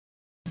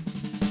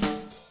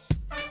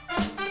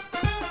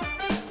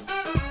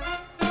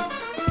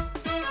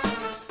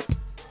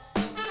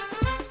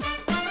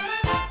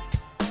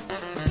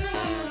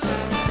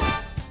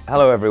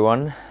Hello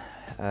everyone,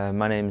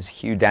 my name's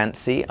Hugh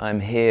Dancy. I'm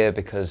here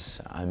because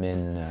I'm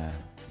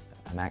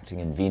acting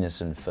in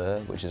Venus and Fur,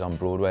 which is on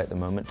Broadway at the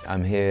moment.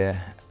 I'm here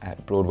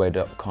at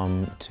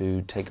Broadway.com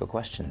to take your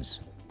questions,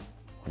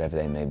 whatever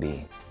they may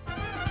be.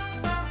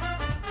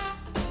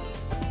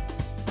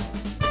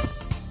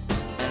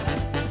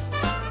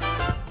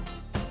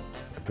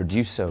 A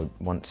producer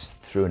once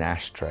threw an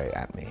ashtray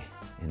at me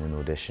in an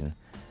audition,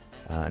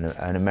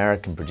 an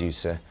American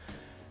producer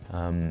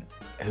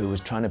who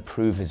was trying to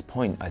prove his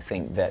point, I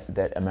think,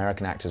 that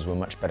American actors were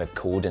much better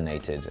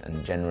coordinated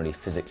and generally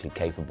physically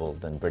capable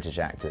than British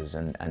actors.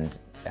 And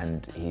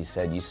he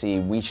said, you see,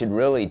 we should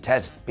really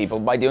test people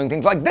by doing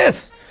things like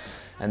this!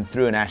 And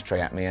threw an ashtray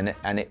at me,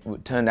 and it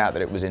turned out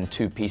that it was in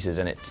two pieces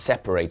and it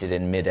separated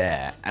in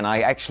mid-air. And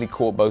I actually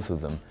caught both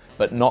of them,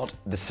 but not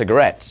the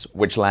cigarettes,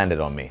 which landed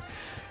on me.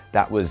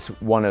 That was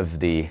one of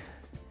the...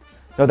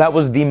 No, that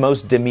was the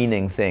most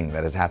demeaning thing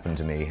that has happened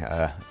to me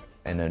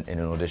in an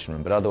audition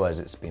room, but otherwise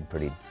it's been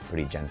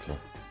pretty gentle.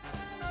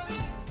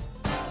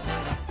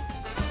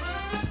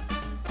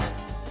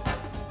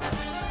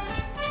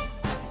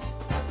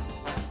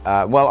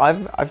 Well,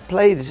 I've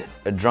played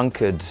a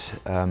drunkard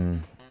a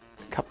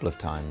couple of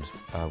times,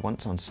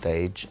 once on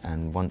stage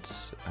and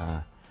once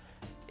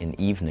in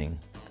evening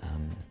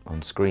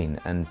on screen.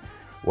 And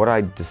what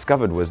I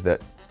discovered was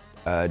that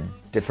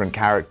different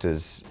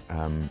characters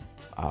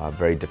are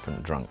very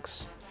different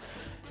drunks.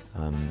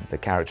 The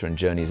character in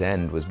Journey's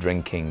End was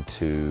drinking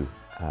to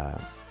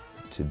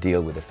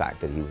deal with the fact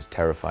that he was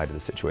terrified of the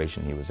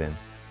situation he was in,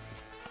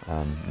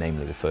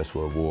 namely the First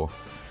World War,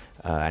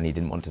 and he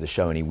didn't want to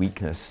show any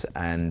weakness.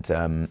 And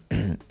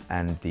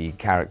the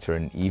character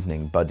in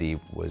Evening, Buddy,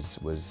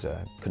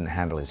 couldn't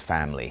handle his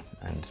family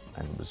and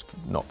was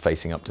not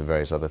facing up to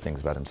various other things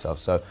about himself.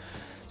 So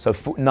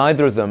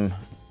neither of them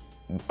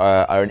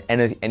are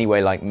in any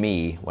way like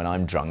me when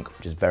I'm drunk,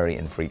 which is very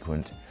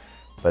infrequent.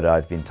 But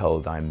I've been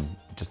told I'm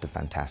just a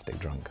fantastic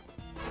drunk.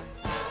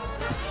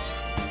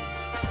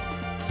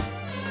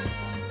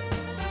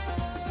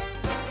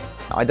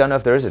 I don't know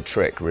if there is a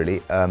trick,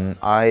 really.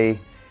 I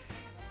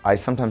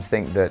sometimes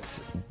think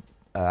that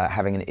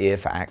having an ear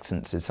for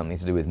accents is something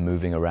to do with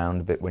moving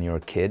around a bit when you're a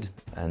kid,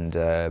 and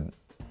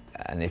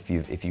if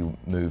you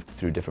move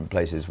through different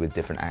places with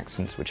different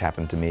accents, which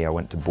happened to me. I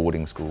went to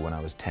boarding school when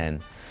I was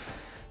 10.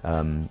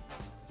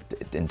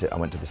 I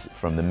went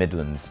from the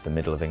Midlands, the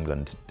middle of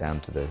England,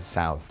 down to the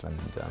south, and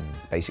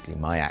basically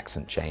my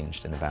accent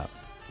changed in about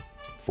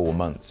 4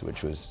 months,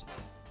 which was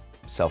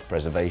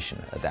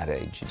self-preservation at that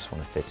age. You just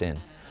want to fit in.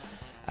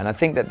 And I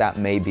think that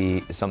may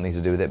be something to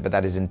do with it, but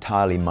that is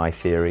entirely my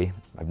theory.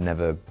 I've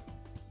never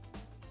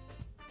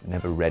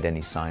read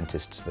any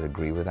scientists that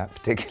agree with that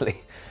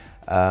particularly.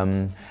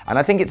 And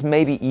I think it's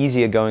maybe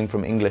easier going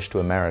from English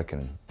to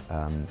American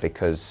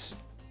because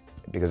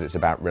it's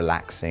about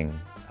relaxing.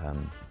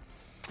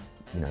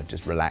 You know,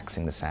 just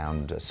relaxing the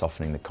sound,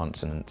 softening the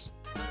consonants.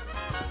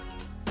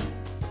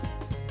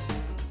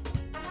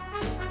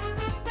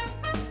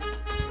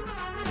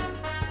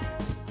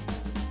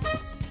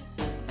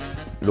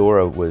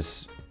 Laura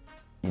was,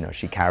 you know,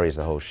 she carries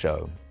the whole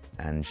show,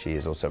 and she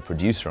is also a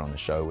producer on the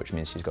show, which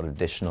means she's got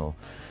additional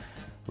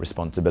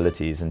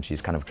responsibilities, and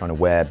she's kind of trying to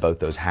wear both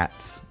those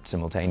hats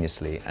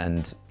simultaneously.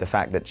 And the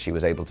fact that she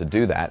was able to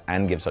do that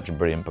and give such a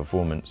brilliant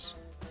performance,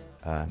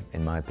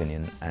 in my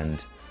opinion,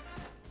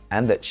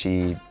 and that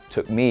she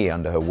took me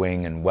under her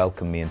wing and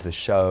welcomed me into the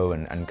show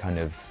and kind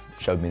of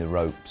showed me the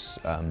ropes,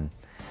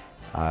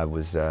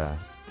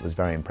 was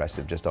very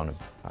impressive just on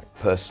a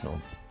personal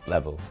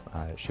level.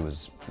 She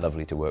was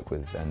lovely to work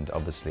with, and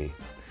obviously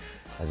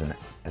as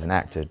an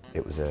actor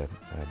it was a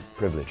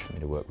privilege for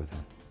me to work with her.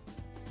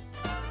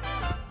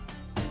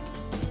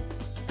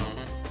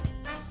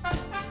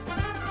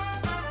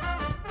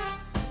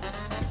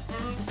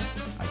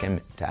 I came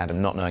to Adam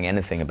not knowing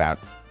anything about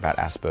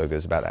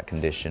Asperger's, about that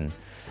condition.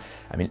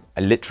 I mean,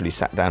 I literally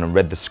sat down and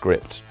read the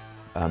script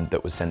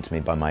that was sent to me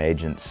by my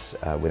agents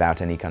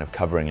without any kind of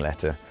covering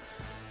letter.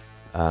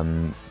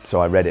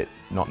 So I read it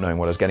not knowing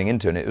what I was getting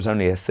into, and it was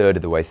only a third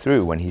of the way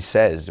through when he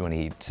says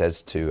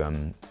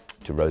to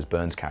Rose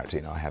Byrne's character,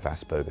 you know, I have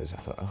Asperger's. I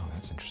thought, oh,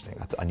 that's interesting.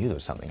 I knew there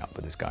was something up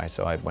with this guy,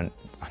 so I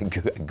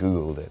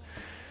Googled it.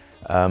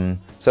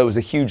 So it was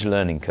a huge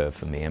learning curve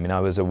for me. I mean, I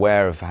was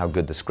aware of how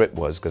good the script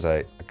was because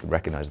I could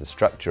recognize the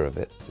structure of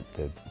it,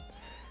 the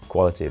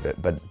quality of it,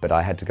 but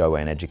I had to go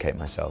away and educate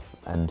myself.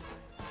 And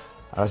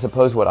I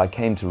suppose what I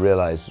came to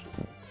realize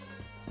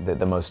that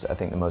the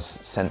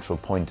most central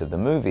point of the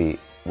movie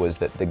was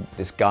that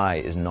this guy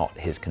is not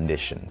his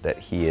condition, that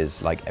he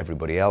is like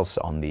everybody else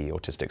on the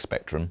autistic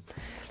spectrum,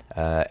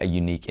 a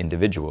unique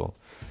individual,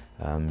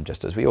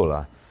 just as we all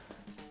are.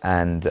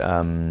 And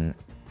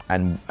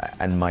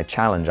my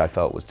challenge, I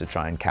felt, was to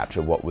try and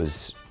capture what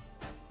was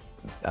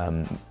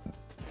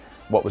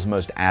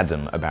most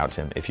Adam about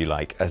him, if you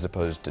like, as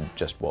opposed to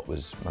just what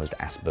was most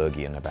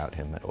Aspergian about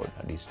him, or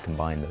at least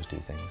combine those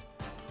two things.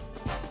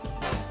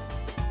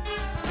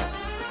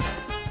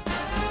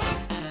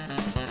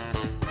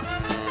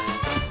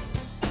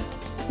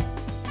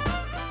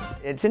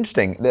 It's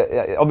interesting.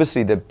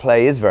 Obviously the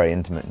play is very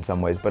intimate in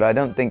some ways, but I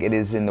don't think it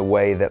is in the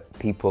way that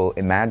people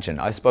imagine.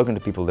 I've spoken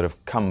to people that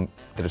have come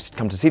to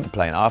see the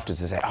play and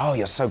afterwards to say, oh,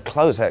 you're so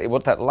close,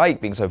 what's that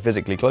like, being so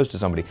physically close to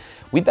somebody?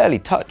 We barely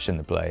touch in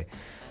the play.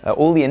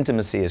 All the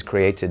intimacy is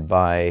created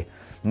by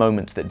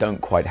moments that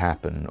don't quite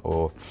happen,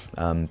 or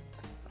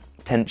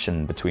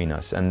tension between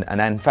us. And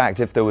in fact,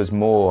 if there was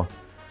more,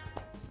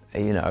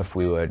 you know, if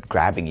we were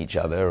grabbing each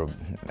other,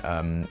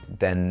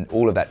 then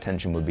all of that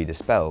tension would be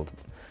dispelled.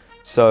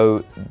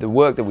 So the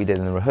work that we did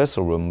in the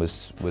rehearsal room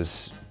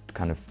was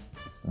kind of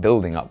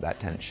building up that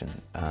tension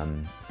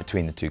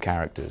between the two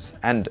characters,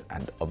 and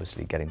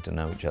obviously getting to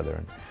know each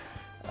other.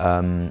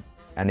 And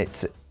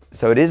it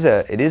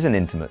is an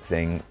intimate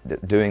thing,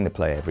 doing the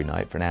play every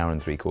night for an hour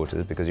and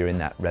 3/4, because you're in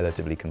that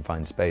relatively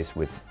confined space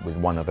with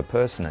one other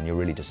person, and you're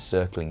really just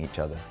circling each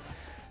other.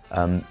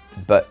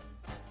 But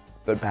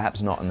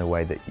perhaps not in the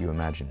way that you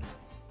imagine.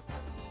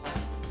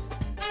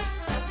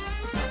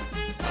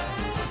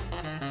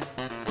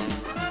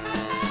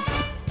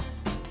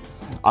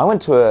 I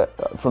went to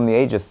from the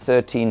age of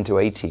 13 to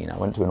 18, I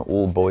went to an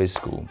all-boys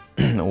school,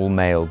 an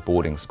all-male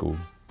boarding school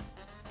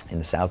in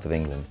the south of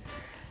England.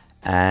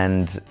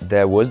 And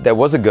there was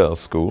a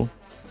girls' school.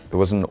 There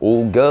was an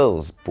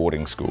all-girls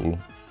boarding school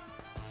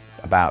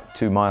about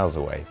 2 miles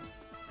away,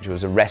 which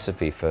was a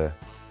recipe for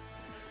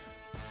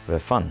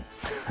fun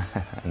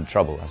and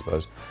trouble, I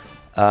suppose.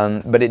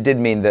 But it did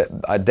mean that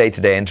our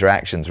day-to-day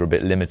interactions were a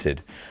bit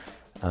limited.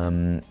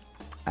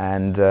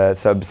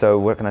 So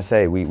what can I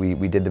say?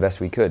 We did the best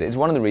we could. It's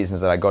one of the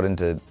reasons that I got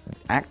into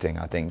acting,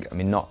 I think. I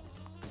mean, not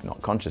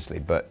consciously,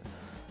 but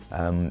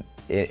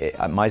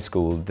at my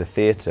school, the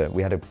theatre,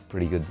 we had a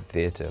pretty good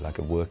theatre, like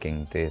a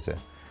working theatre.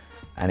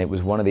 And it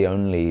was one of the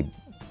only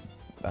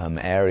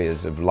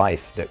areas of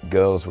life that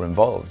girls were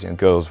involved. You know,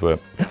 girls were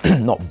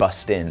not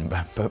bussed in,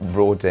 but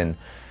brought in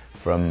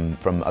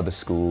from other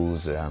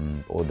schools,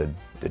 or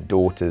the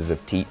daughters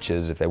of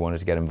teachers if they wanted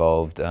to get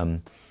involved.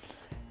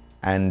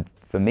 And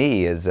for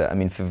me, I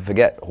mean,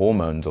 forget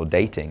hormones or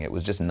dating, it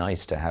was just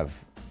nice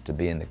to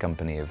be in the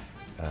company of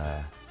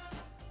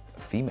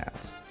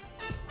females.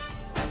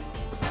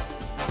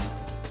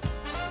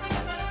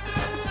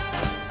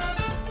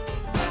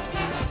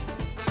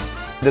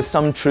 There's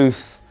some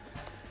truth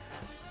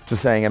to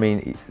saying, I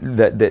mean,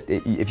 that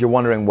if you're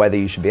wondering whether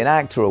you should be an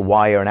actor or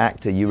why you're an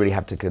actor, you really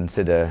have to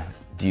consider,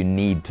 do you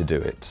need to do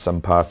it? Some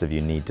parts of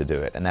you need to do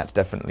it, and that's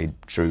definitely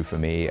true for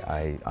me.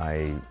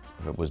 I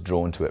was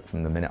drawn to it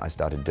from the minute I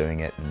started doing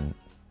it, and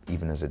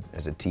even as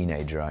a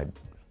teenager,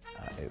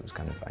 it was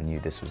kind of, I knew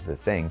this was the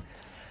thing.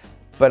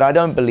 But I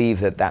don't believe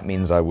that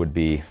means I would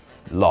be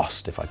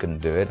lost if I couldn't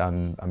do it.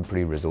 I'm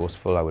pretty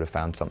resourceful. I would have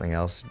found something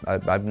else. I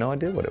have no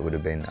idea what it would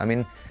have been. I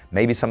mean,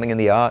 maybe something in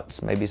the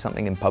arts, maybe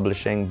something in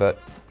publishing, but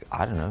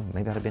I don't know,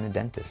 maybe I'd have been a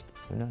dentist.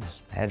 Who knows?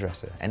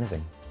 Hairdresser,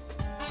 anything.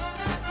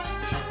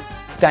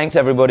 Thanks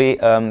everybody,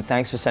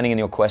 thanks for sending in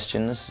your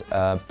questions.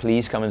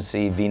 Please come and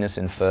see Venus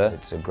in Fur.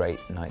 It's a great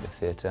night of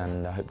theatre,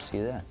 and I hope to see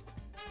you there.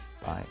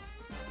 Bye.